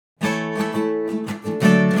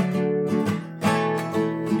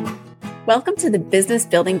Welcome to the Business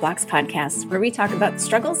Building Blocks podcast, where we talk about the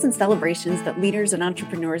struggles and celebrations that leaders and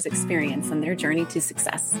entrepreneurs experience on their journey to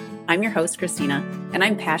success. I'm your host, Christina, and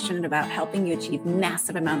I'm passionate about helping you achieve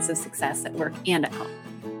massive amounts of success at work and at home.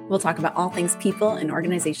 We'll talk about all things people and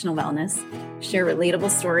organizational wellness, share relatable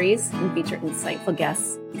stories, and feature insightful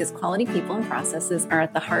guests because quality people and processes are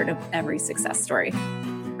at the heart of every success story.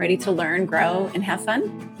 Ready to learn, grow, and have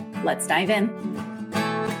fun? Let's dive in.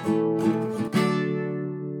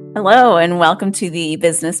 Hello, and welcome to the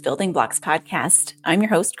Business Building Blocks podcast. I'm your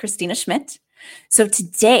host, Christina Schmidt. So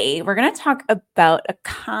today we're going to talk about a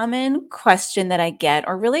common question that I get,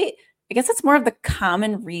 or really, I guess it's more of the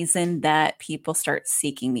common reason that people start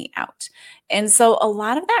seeking me out. And so a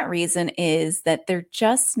lot of that reason is that they're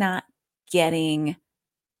just not getting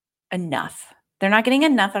enough. They're not getting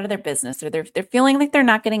enough out of their business, or they're feeling like they're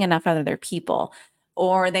not getting enough out of their people.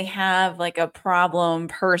 Or they have like a problem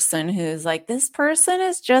person who's like, this person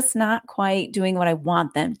is just not quite doing what I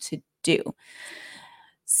want them to do.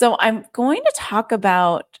 So I'm going to talk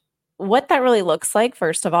about what that really looks like,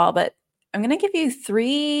 first of all, but I'm going to give you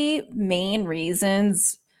three main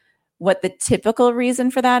reasons, what the typical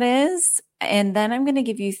reason for that is. And then I'm going to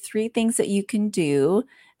give you three things that you can do.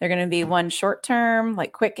 They're going to be one short term,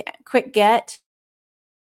 like quick get,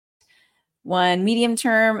 one medium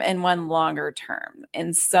term, and one longer term.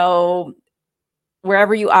 And so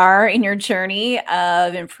wherever you are in your journey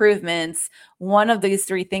of improvements, one of these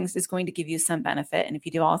three things is going to give you some benefit. And if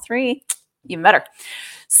you do all three, even better.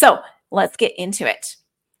 So let's get into it.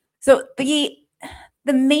 So the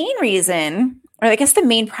main reason, or I guess the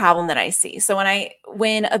main problem that I see, so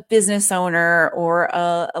when a business owner or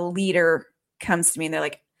a leader comes to me and they're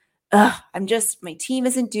like, my team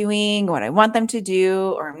isn't doing what I want them to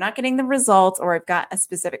do, or I'm not getting the results, or I've got a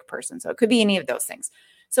specific person. So it could be any of those things.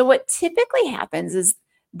 So what typically happens is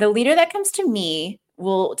the leader that comes to me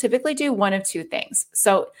will typically do one of two things.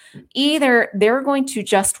 So either they're going to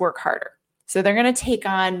just work harder. So they're going to take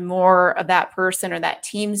on more of that person or that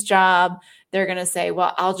team's job. They're going to say,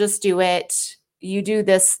 well, I'll just do it. You do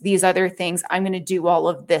these other things. I'm going to do all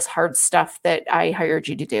of this hard stuff that I hired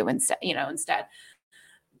you to do instead.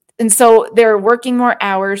 And so they're working more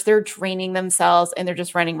hours, they're draining themselves, and they're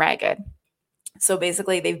just running ragged. So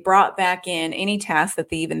basically, they've brought back in any task that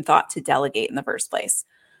they even thought to delegate in the first place.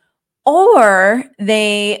 Or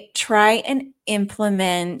they try and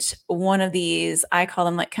implement one of these, I call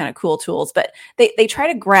them like kind of cool tools, but they try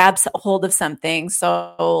to grab a hold of something.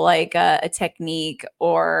 So like a technique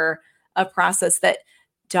or a process that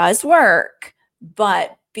does work,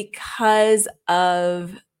 but because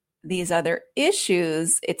of these other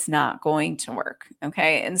issues, it's not going to work.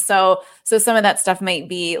 Okay. And so some of that stuff might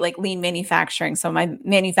be like lean manufacturing. So my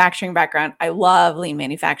manufacturing background, I love lean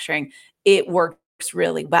manufacturing. It works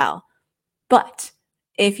really well. But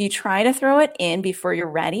if you try to throw it in before you're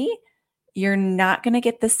ready, you're not going to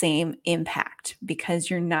get the same impact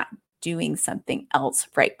because you're not doing something else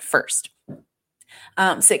right first.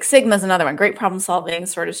 Six Sigma is another one. Great problem solving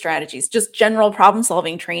sort of strategies. Just general problem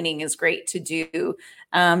solving training is great to do.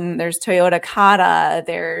 There's Toyota Kata.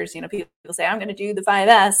 There's, people say, I'm going to do the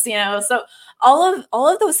 5S, so all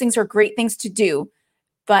of those things are great things to do.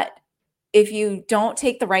 But if you don't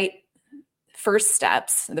take the right first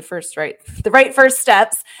steps, then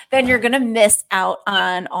you're going to miss out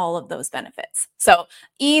on all of those benefits. So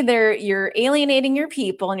either you're alienating your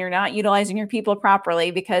people and you're not utilizing your people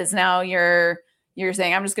properly because now you're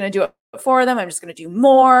saying, I'm just going to do it for them. I'm just going to do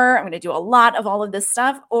more. I'm going to do a lot of all of this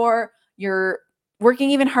stuff. Or you're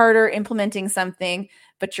working even harder, implementing something,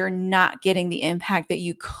 but you're not getting the impact that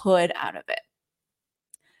you could out of it.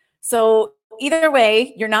 So either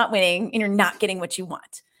way, you're not winning and you're not getting what you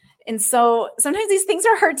want. And so sometimes these things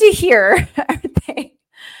are hard to hear, aren't they?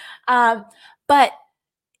 But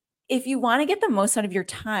if you want to get the most out of your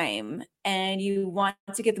time and you want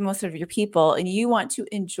to get the most out of your people and you want to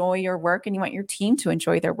enjoy your work and you want your team to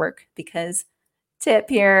enjoy their work, because tip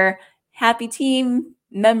here, happy team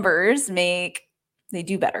members they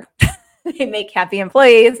do better. They make happy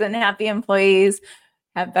employees, and happy employees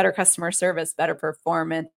have better customer service, better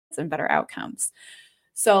performance, and better outcomes.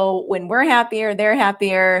 So when we're happier, they're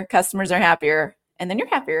happier, customers are happier, and then you're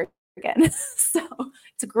happier again. So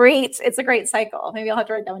it's a great cycle. Maybe I'll have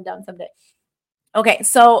to write that one down someday. Okay,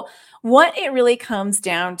 so what it really comes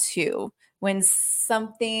down to when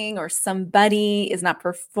something or somebody is not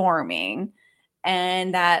performing,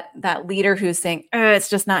 and that leader who's saying, it's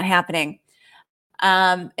just not happening,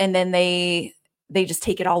 and then they just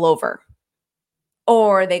take it all over,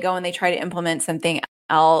 or they go and they try to implement something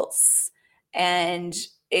else and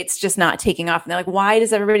it's just not taking off. And they're like, why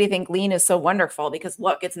does everybody think lean is so wonderful? Because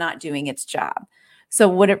look, it's not doing its job. So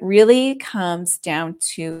what it really comes down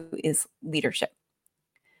to is leadership.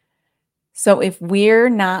 So if we're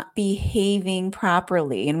not behaving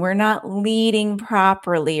properly and we're not leading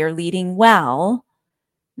properly or leading well,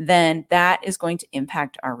 then that is going to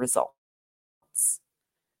impact our results.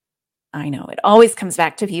 I know it always comes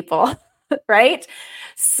back to people, right?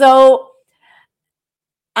 So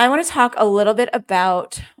I want to talk a little bit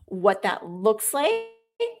about what that looks like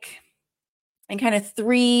and kind of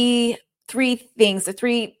three things, the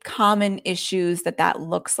three common issues that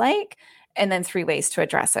looks like, and then three ways to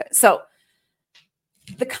address it. So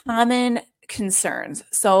the common concerns.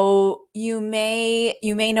 So you may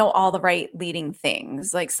know all the right leading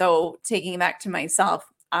things. Like, so taking it back to myself,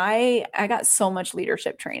 I got so much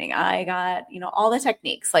leadership training. I got, all the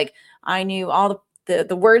techniques. Like I knew all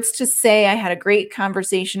the words to say. I had a great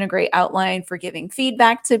conversation, a great outline for giving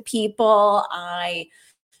feedback to people. I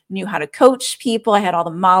knew how to coach people. I had all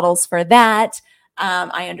the models for that.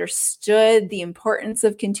 I understood the importance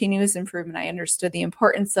of continuous improvement. I understood the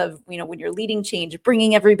importance of, when you're leading change,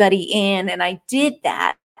 bringing everybody in. And I did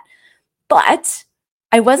that, but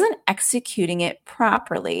I wasn't executing it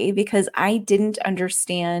properly because I didn't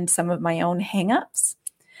understand some of my own hangups.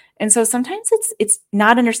 And so sometimes it's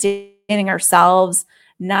not understanding ourselves,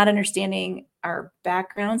 not understanding our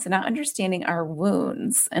backgrounds, and not understanding our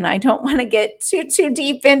wounds. And I don't want to get too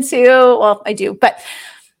deep into, well, I do, but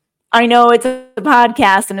I know it's a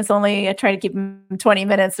podcast and it's only, I try to keep them 20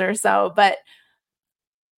 minutes or so, but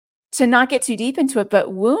to not get too deep into it,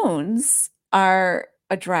 but wounds are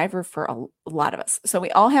a driver for a lot of us. So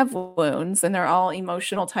we all have wounds and they're all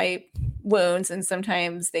emotional type wounds. And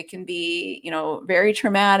sometimes they can be, very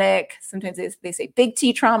traumatic. Sometimes they say big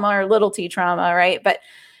T trauma or little T trauma, right? But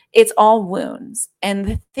it's all wounds. And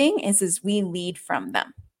the thing is we lead from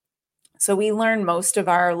them. So we learn most of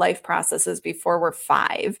our life processes before we're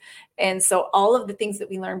 5. And so all of the things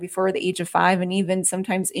that we learn before the age of 5, and even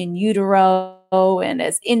sometimes in utero and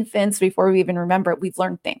as infants, before we even remember it, we've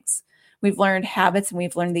learned things. We've learned habits and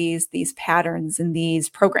we've learned these patterns and these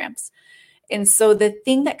programs. And so the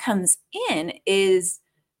thing that comes in is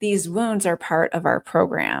these wounds are part of our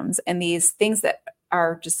programs, and these things that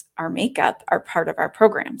are just our makeup are part of our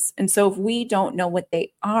programs. And so if we don't know what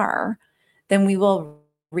they are, then we will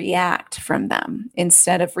react from them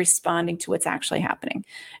instead of responding to what's actually happening.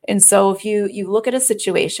 And so if you look at a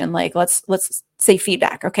situation, like let's say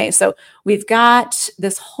feedback. Okay. So we've got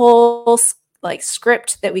this whole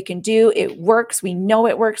script that we can do. It works. We know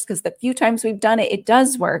it works because the few times we've done it, it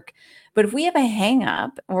does work. But if we have a hang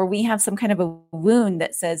up or we have some kind of a wound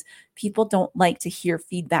that says people don't like to hear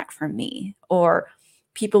feedback from me, or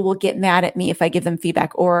people will get mad at me if I give them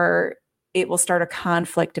feedback, or it will start a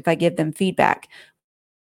conflict if I give them feedback,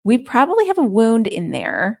 we probably have a wound in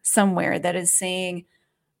there somewhere that is saying,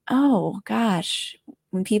 oh gosh,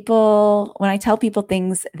 when I tell people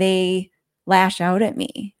things, they lash out at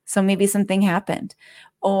me. So maybe something happened.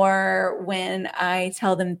 Or when I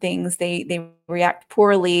tell them things, they react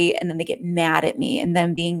poorly and then they get mad at me, and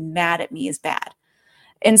them being mad at me is bad.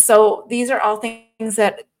 And so these are all things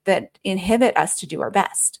that inhibit us to do our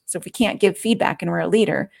best. So if we can't give feedback and we're a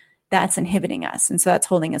leader, that's inhibiting us. And so that's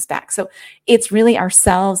holding us back. So it's really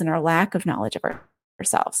ourselves and our lack of knowledge of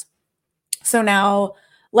ourselves. So now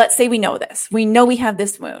let's say we know this. We know we have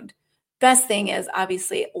this wound. Best thing is,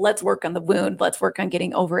 obviously, let's work on the wound. Let's work on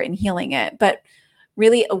getting over it and healing it. But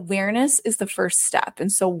really, awareness is the first step.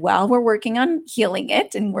 And so while we're working on healing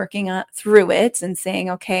it and working on through it and saying,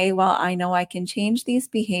 okay, well, I know I can change these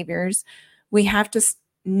behaviors, we have to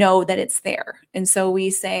know that it's there. And so we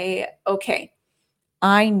say, okay,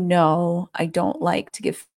 I know I don't like to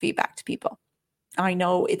give feedback to people. I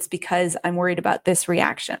know it's because I'm worried about this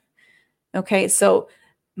reaction. Okay, so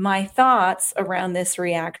my thoughts around this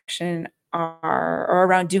reaction or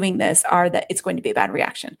around doing this are that it's going to be a bad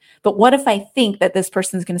reaction. But what if I think that this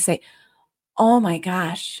person is going to say, oh my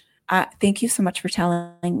gosh, thank you so much for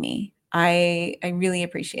telling me. I really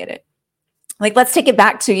appreciate it. Like, let's take it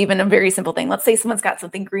back to even a very simple thing. Let's say someone's got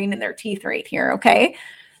something green in their teeth right here. Okay,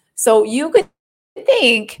 so you could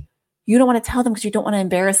think you don't want to tell them because you don't want to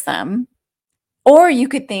embarrass them. Or you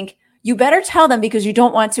could think you better tell them because you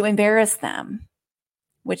don't want to embarrass them.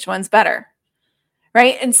 Which one's better?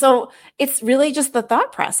 Right? And so it's really just the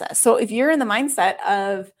thought process. So if you're in the mindset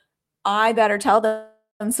of, I better tell them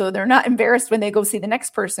so they're not embarrassed when they go see the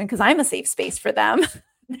next person because I'm a safe space for them,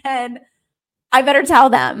 then I better tell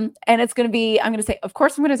them. And it's going to be, I'm going to say, of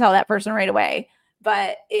course I'm going to tell that person right away.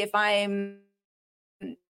 But if I'm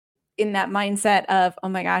in that mindset of, oh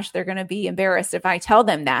my gosh, they're going to be embarrassed if I tell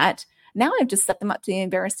them that, now I've just set them up to be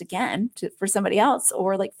embarrassed again for somebody else,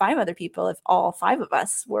 or like 5 other people if all 5 of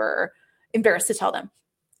us were embarrassed to tell them.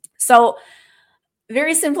 So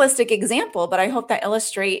very simplistic example, but I hope that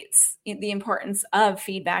illustrates the importance of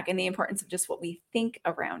feedback and the importance of just what we think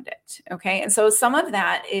around it. Okay. And so some of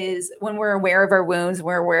that is when we're aware of our wounds,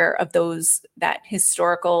 we're aware of that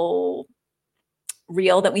historical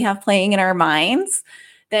reel that we have playing in our minds,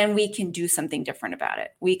 then we can do something different about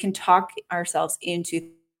it. We can talk ourselves into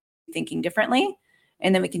thinking differently,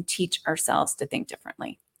 and then we can teach ourselves to think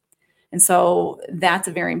differently. And so that's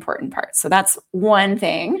a very important part. So that's one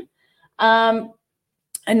thing.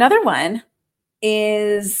 Another one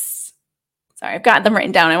is, sorry, I've got them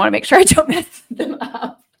written down. I want to make sure I don't mess them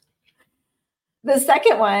up. The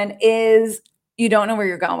second one is you don't know where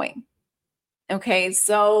you're going. Okay,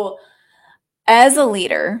 so as a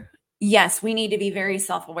leader, yes, we need to be very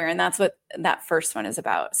self-aware, and that's what that first one is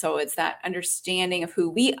about. So it's that understanding of who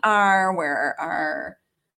we are, where our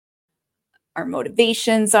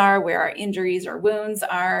motivations are, where our injuries or wounds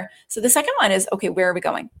are. So the second one is, okay, where are we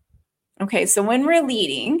going? Okay, so when we're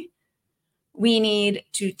leading, we need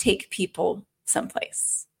to take people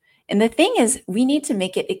someplace. And the thing is, we need to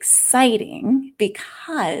make it exciting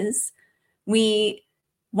because we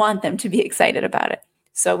want them to be excited about it.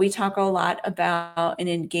 So we talk a lot about an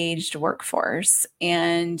engaged workforce.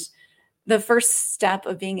 And the first step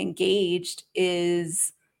of being engaged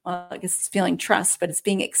is, well, I guess it's feeling trust, but it's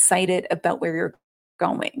being excited about where you're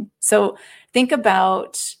going. So think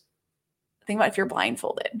about if you're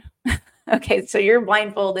blindfolded. Okay, so you're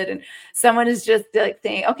blindfolded and someone is just like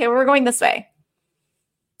saying, okay, we're going this way.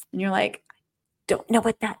 And you're like, don't know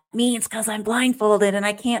what that means because I'm blindfolded and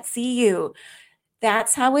I can't see you.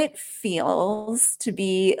 That's how it feels to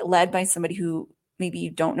be led by somebody who maybe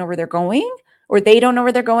you don't know where they're going, or they don't know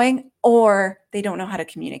where they're going, or they don't know how to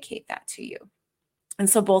communicate that to you. And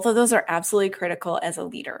so both of those are absolutely critical as a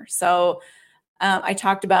leader. So I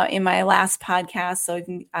talked about in my last podcast, so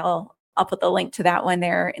I'll put the link to that one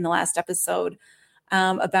there in the last episode,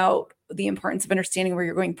 about the importance of understanding where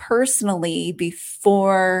you're going personally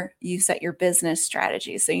before you set your business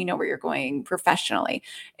strategy. So you know where you're going professionally.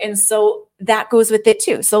 And so that goes with it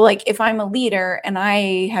too. So like if I'm a leader and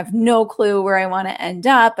I have no clue where I want to end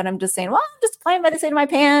up and I'm just saying, well, I'm just flying by the seat of my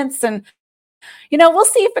pants and, we'll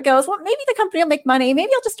see if it goes. Well, maybe the company will make money.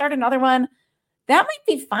 Maybe I'll just start another one. That might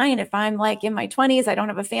be fine if I'm like in my 20s, I don't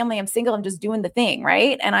have a family, I'm single, I'm just doing the thing,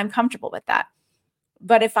 right? And I'm comfortable with that.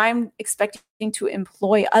 But if I'm expecting to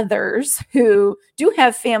employ others who do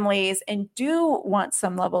have families and do want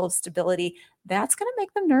some level of stability, that's going to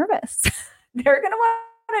make them nervous. They're going to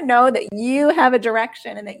want to know that you have a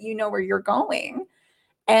direction and that you know where you're going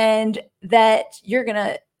and that you're going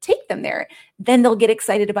to take them there. Then they'll get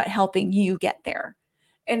excited about helping you get there.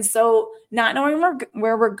 And so not knowing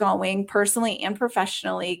where we're going personally and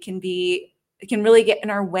professionally can really get in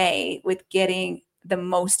our way with getting the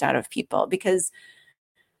most out of people, because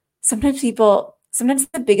sometimes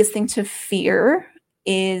the biggest thing to fear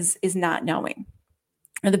is not knowing,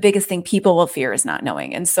 or the biggest thing people will fear is not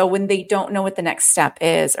knowing. And so when they don't know what the next step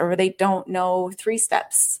is, or they don't know 3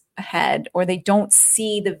 steps ahead, or they don't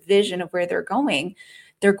see the vision of where they're going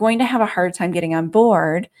to have a hard time getting on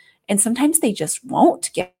board. And sometimes they just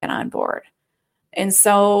won't get on board. And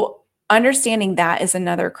so understanding that is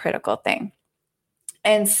another critical thing.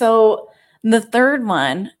 And so the third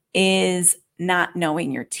one is not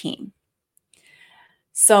knowing your team.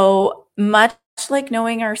 So much like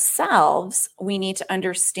knowing ourselves, we need to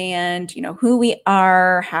understand, who we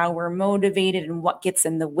are, how we're motivated, and what gets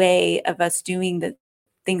in the way of us doing the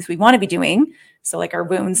things we want to be doing. So like our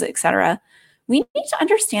wounds, etc. We need to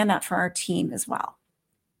understand that for our team as well.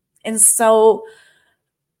 And so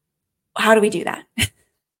how do we do that?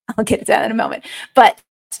 I'll get to that in a moment. But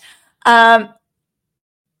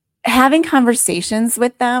having conversations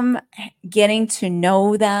with them, getting to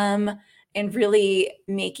know them, and really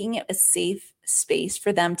making it a safe space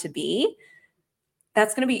for them to be,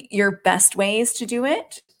 that's going to be your best ways to do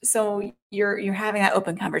it. So you're having that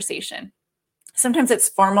open conversation. Sometimes it's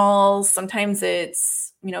formal, sometimes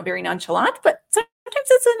it's, very nonchalant, but sometimes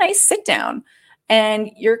it's a nice sit down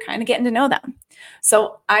and you're kind of getting to know them.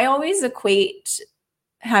 So I always equate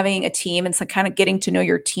having a team and so kind of getting to know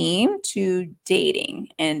your team to dating,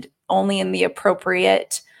 and only in the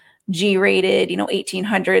appropriate G-rated,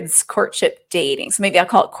 1800s courtship dating. So maybe I'll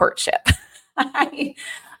call it courtship.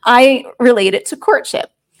 I relate it to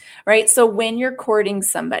courtship, right? So when you're courting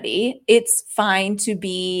somebody, it's fine to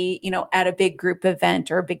be, at a big group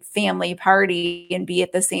event or a big family party and be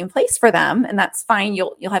at the same place for them. And that's fine.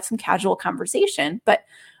 You'll have some casual conversation, but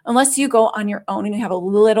unless you go on your own and you have a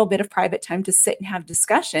little bit of private time to sit and have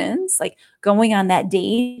discussions, like going on that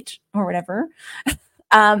date or whatever,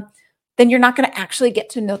 then you're not going to actually get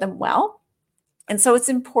to know them well. And so it's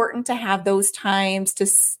important to have those times to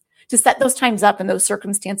set those times up and those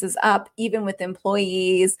circumstances up, even with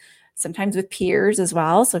employees, sometimes with peers as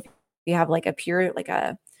well. So if you have like a peer, like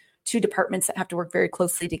two departments that have to work very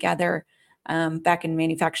closely together, back in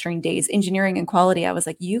manufacturing days, engineering and quality, I was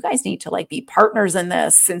like, you guys need to like be partners in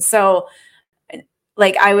this. And so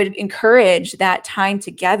like I would encourage that time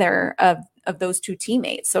together of those two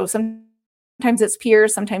teammates. So sometimes it's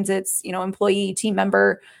peers, sometimes it's, employee, team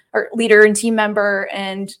member, or leader and team member.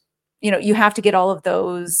 And, you have to get all of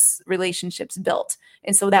those relationships built.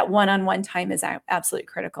 And so that one-on-one time is absolutely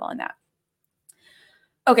critical in that.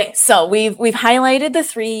 Okay, so we've highlighted the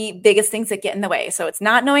three biggest things that get in the way. So it's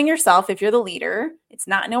not knowing yourself if you're the leader, it's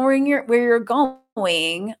not knowing where you're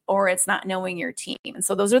going, or it's not knowing your team. And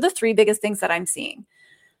so those are the three biggest things that I'm seeing.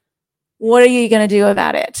 What are you going to do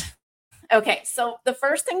about it? Okay, so the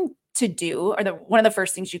first thing to do, or one of the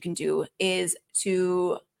first things you can do, is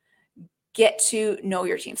to get to know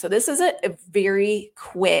your team. So this is a very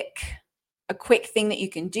quick thing that you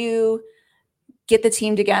can do. Get the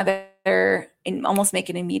team together and almost make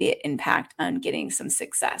an immediate impact on getting some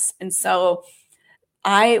success. And so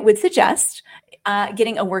I would suggest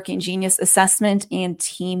getting a Working Genius assessment and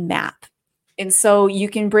team map. And so you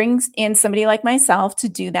can bring in somebody like myself to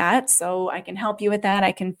do that. So I can help you with that.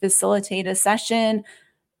 I can facilitate a session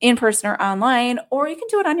in person or online, or you can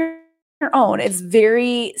do it on your own. It's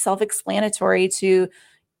very self-explanatory to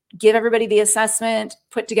give everybody the assessment,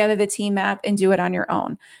 put together the team map, and do it on your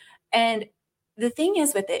own. And the thing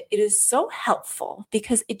is with it, it is so helpful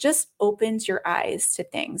because it just opens your eyes to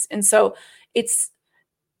things. And so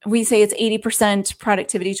we say it's 80%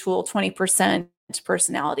 productivity tool, 20%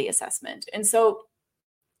 personality assessment. And so,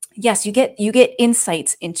 yes, you get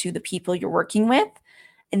insights into the people you're working with,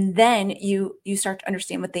 and then you start to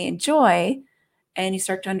understand what they enjoy, and you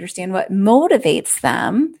start to understand what motivates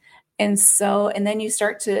them. And then you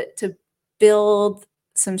start to build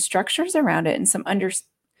some structures around it and some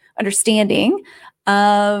understanding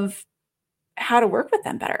of how to work with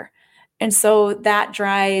them better. And so that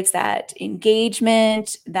drives that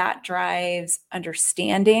engagement, that drives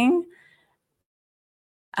understanding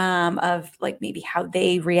of like maybe how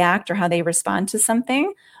they react or how they respond to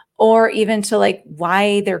something, or even to like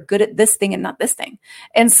why they're good at this thing and not this thing.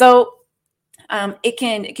 And so it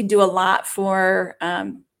can do a lot for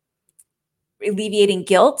alleviating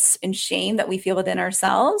guilt and shame that we feel within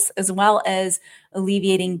ourselves, as well as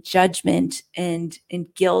alleviating judgment and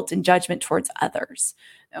guilt and judgment towards others.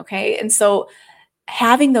 Okay. And so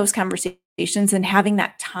having those conversations and having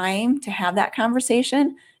that time to have that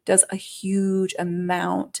conversation does a huge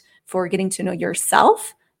amount for getting to know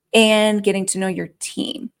yourself and getting to know your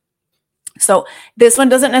team. So this one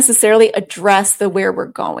doesn't necessarily address the where we're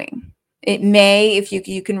going. It may, if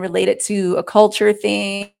you can relate it to a culture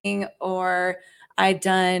thing, or I've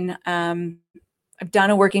done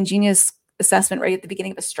a Working Genius assessment right at the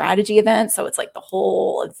beginning of a strategy event. So it's like the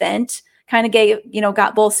whole event kind of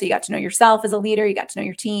got both. So you got to know yourself as a leader, you got to know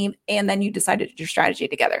your team, and then you decided to do strategy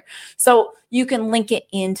together. So you can link it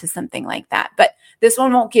into something like that. But this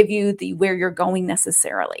one won't give you the where you're going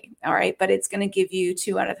necessarily. All right. But it's going to give you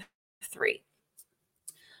 2 out of 3.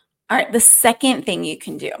 All right. The second thing you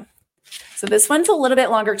can do. So this one's a little bit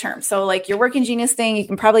longer term. So like your Working Genius thing, you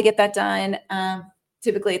can probably get that done.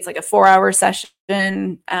 Typically it's like a 4-hour session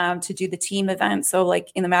to do the team event. So like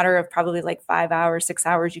in the matter of probably like 5 hours, 6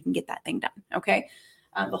 hours, you can get that thing done. Okay.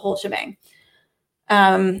 The whole shebang.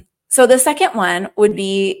 So the second one would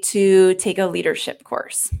be to take a leadership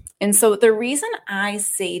course. And so the reason I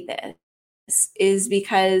say this is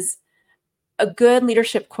because a good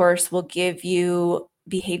leadership course will give you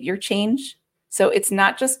behavior change. So it's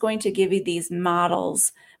not just going to give you these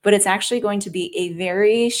models, but it's actually going to be a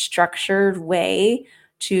very structured way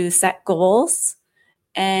to set goals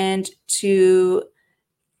and to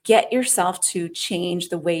get yourself to change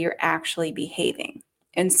the way you're actually behaving.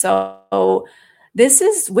 And so this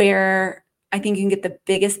is where I think you can get the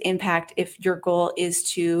biggest impact if your goal is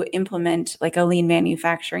to implement like a lean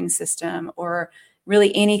manufacturing system or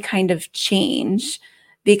really any kind of change,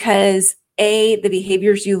 because the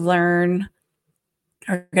behaviors you learn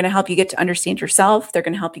are going to help you get to understand yourself. They're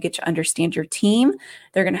going to help you get to understand your team.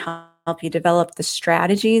 They're going to help you develop the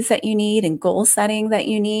strategies that you need and goal setting that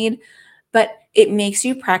you need. But it makes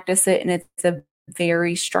you practice it, and it's a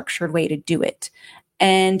very structured way to do it.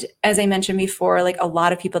 And as I mentioned before, like a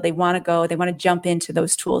lot of people, they want to jump into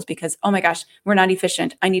those tools because, oh my gosh, we're not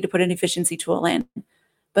efficient. I need to put an efficiency tool in.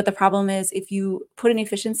 But the problem is if you put an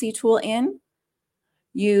efficiency tool in,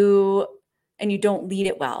 you don't lead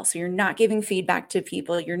it well. So you're not giving feedback to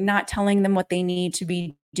people. You're not telling them what they need to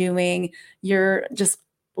be doing. You're just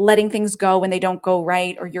letting things go when they don't go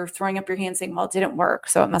right, or you're throwing up your hand saying, well, it didn't work,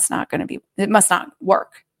 so it must not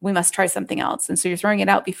work. We must try something else. And so you're throwing it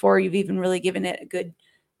out before you've even really given it a good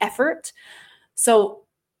effort. So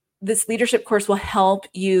this leadership course will help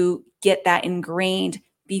you get that ingrained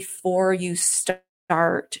before you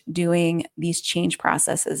start doing these change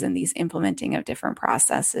processes and these implementing of different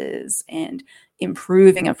processes and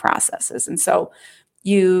improving of processes. And so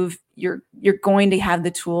you're going to have the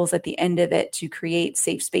tools at the end of it to create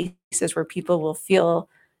safe spaces where people will feel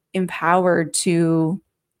empowered to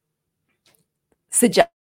suggest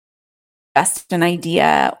an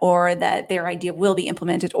idea, or that their idea will be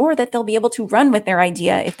implemented, or that they'll be able to run with their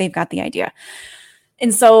idea if they've got the idea.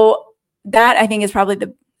 And so that, I think, is probably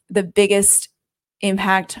the biggest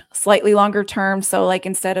impact, slightly longer term. So like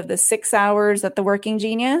instead of the 6 hours at the Working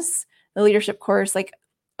Genius, the leadership course, like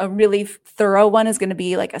a really thorough one, is going to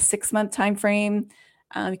be like a 6-month time frame.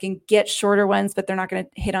 You can get shorter ones, but they're not going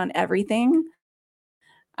to hit on everything.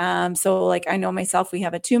 So like I know myself, we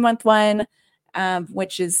have a 2-month one,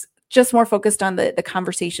 which is just more focused on the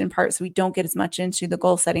conversation part. So we don't get as much into the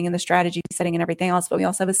goal setting and the strategy setting and everything else. But we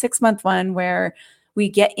also have a 6-month one where we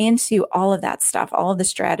get into all of that stuff, all of the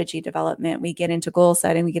strategy development. We get into goal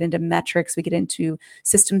setting, we get into metrics, we get into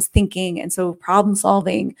systems thinking. And so problem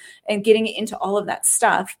solving and getting into all of that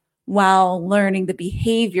stuff while learning the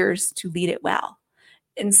behaviors to lead it well.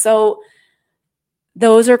 And so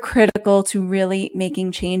those are critical to really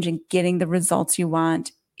making change and getting the results you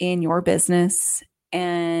want in your business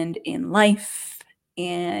and in life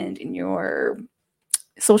and in your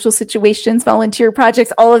social situations, volunteer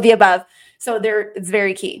projects, all of the above. So it's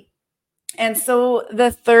very key. And so the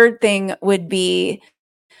third thing would be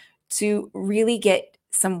to really get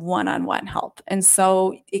some one-on-one help. And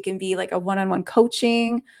so it can be like a one-on-one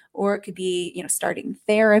coaching, or it could be, starting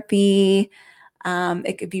therapy.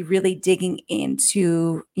 It could be really digging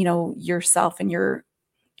into, yourself and your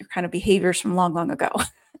kind of behaviors from long, long ago.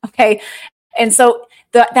 Okay. And so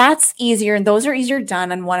that's easier. And those are easier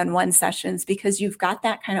done on one-on-one sessions because you've got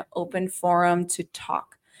that kind of open forum to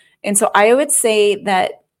talk. And so I would say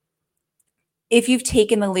that if you've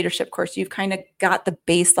taken the leadership course, you've kind of got the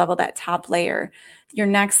base level, that top layer. Your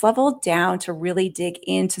next level down to really dig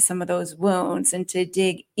into some of those wounds and to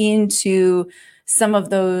dig into some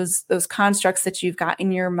of those constructs that you've got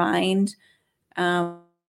in your mind.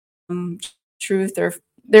 Truth, or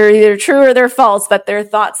they're either true or they're false, but they're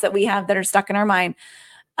thoughts that we have that are stuck in our mind.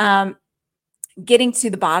 Getting to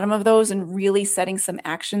the bottom of those and really setting some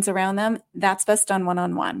actions around them, that's best done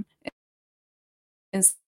one-on-one. And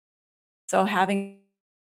so having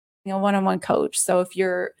a one-on-one coach. So if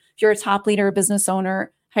you're a top leader, a business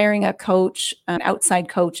owner, hiring a coach, an outside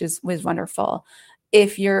coach was wonderful.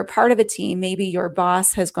 If you're part of a team, maybe your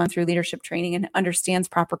boss has gone through leadership training and understands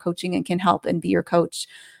proper coaching and can help and be your coach.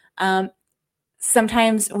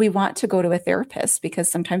 Sometimes we want to go to a therapist because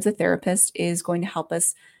sometimes a therapist is going to help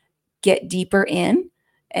us get deeper in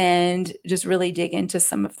and just really dig into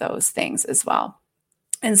some of those things as well.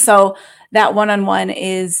 And so that one-on-one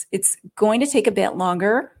it's going to take a bit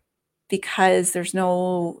longer because there's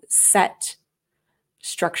no set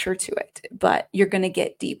structure to it, but you're going to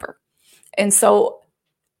get deeper. And so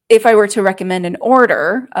if I were to recommend an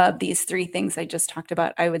order of these 3 things I just talked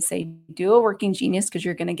about, I would say do a Working Genius because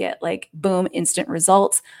you're going to get like boom, instant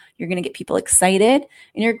results. You're going to get people excited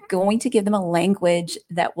and you're going to give them a language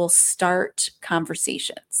that will start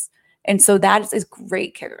conversations. And so that is a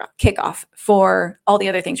great kickoff for all the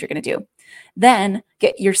other things you're going to do. Then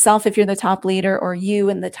get yourself, if you're the top leader, or you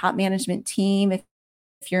and the top management team, if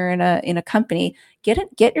you're in a company,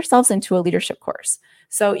 get yourselves into a leadership course.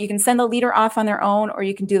 So you can send the leader off on their own, or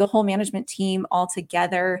you can do the whole management team all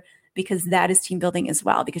together, because that is team building as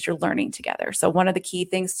well, because you're learning together. So one of the key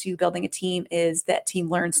things to building a team is that team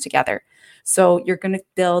learns together. So you're going to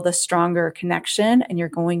build a stronger connection and you're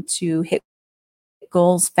going to hit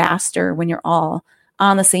goals faster when you're all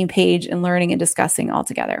on the same page and learning and discussing all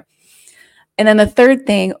together. And then the third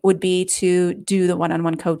thing would be to do the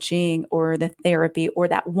one-on-one coaching or the therapy or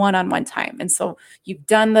that one-on-one time. And so you've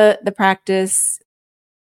done the practice,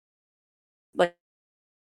 like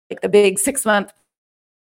the big 6-month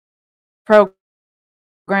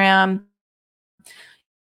program.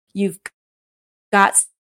 You've got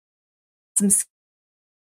some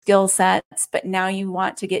skill sets, but now you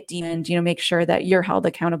want to get deep and, make sure that you're held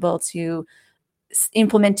accountable to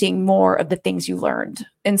implementing more of the things you learned.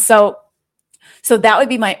 And so that would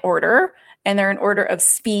be my order. And they're in order of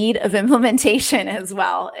speed of implementation as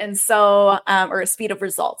well. And so, or speed of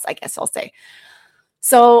results, I guess I'll say.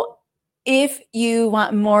 So if you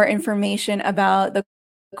want more information about the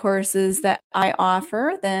courses that I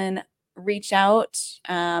offer, then reach out.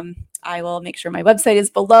 I will make sure my website is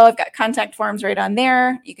below. I've got contact forms right on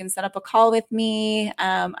there. You can set up a call with me.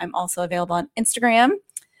 I'm also available on Instagram.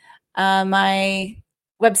 My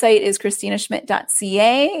website is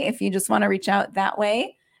christinaschmidt.ca if you just want to reach out that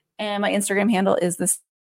way. And my Instagram handle is the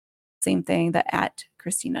same thing, that at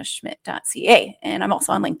christinaschmidt.ca. And I'm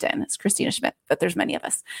also on LinkedIn. It's Christina Schmidt, but there's many of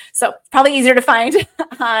us. So probably easier to find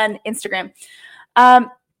on Instagram.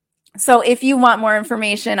 So if you want more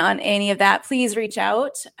information on any of that, please reach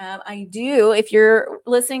out. I do. If you're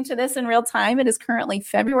listening to this in real time, it is currently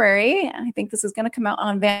February. I think this is going to come out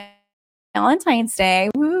on Valentine's Day,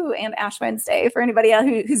 and Ash Wednesday for anybody else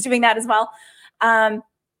who's doing that as well.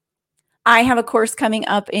 I have a course coming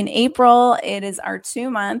up in April. It is our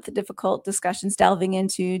 2-month Difficult Discussions, Delving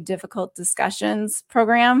into Difficult Discussions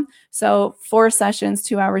program. So 4 sessions,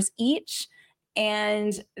 2 hours each.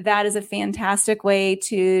 And that is a fantastic way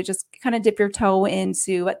to just kind of dip your toe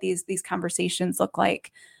into what these conversations look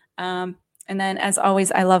like. And then, as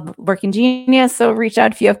always, I love Working Genius. So reach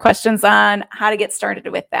out if you have questions on how to get started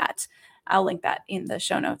with that. I'll link that in the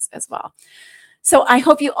show notes as well. So I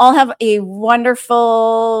hope you all have a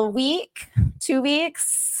wonderful week, 2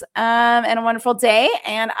 weeks, and a wonderful day.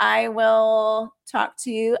 And I will talk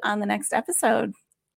to you on the next episode.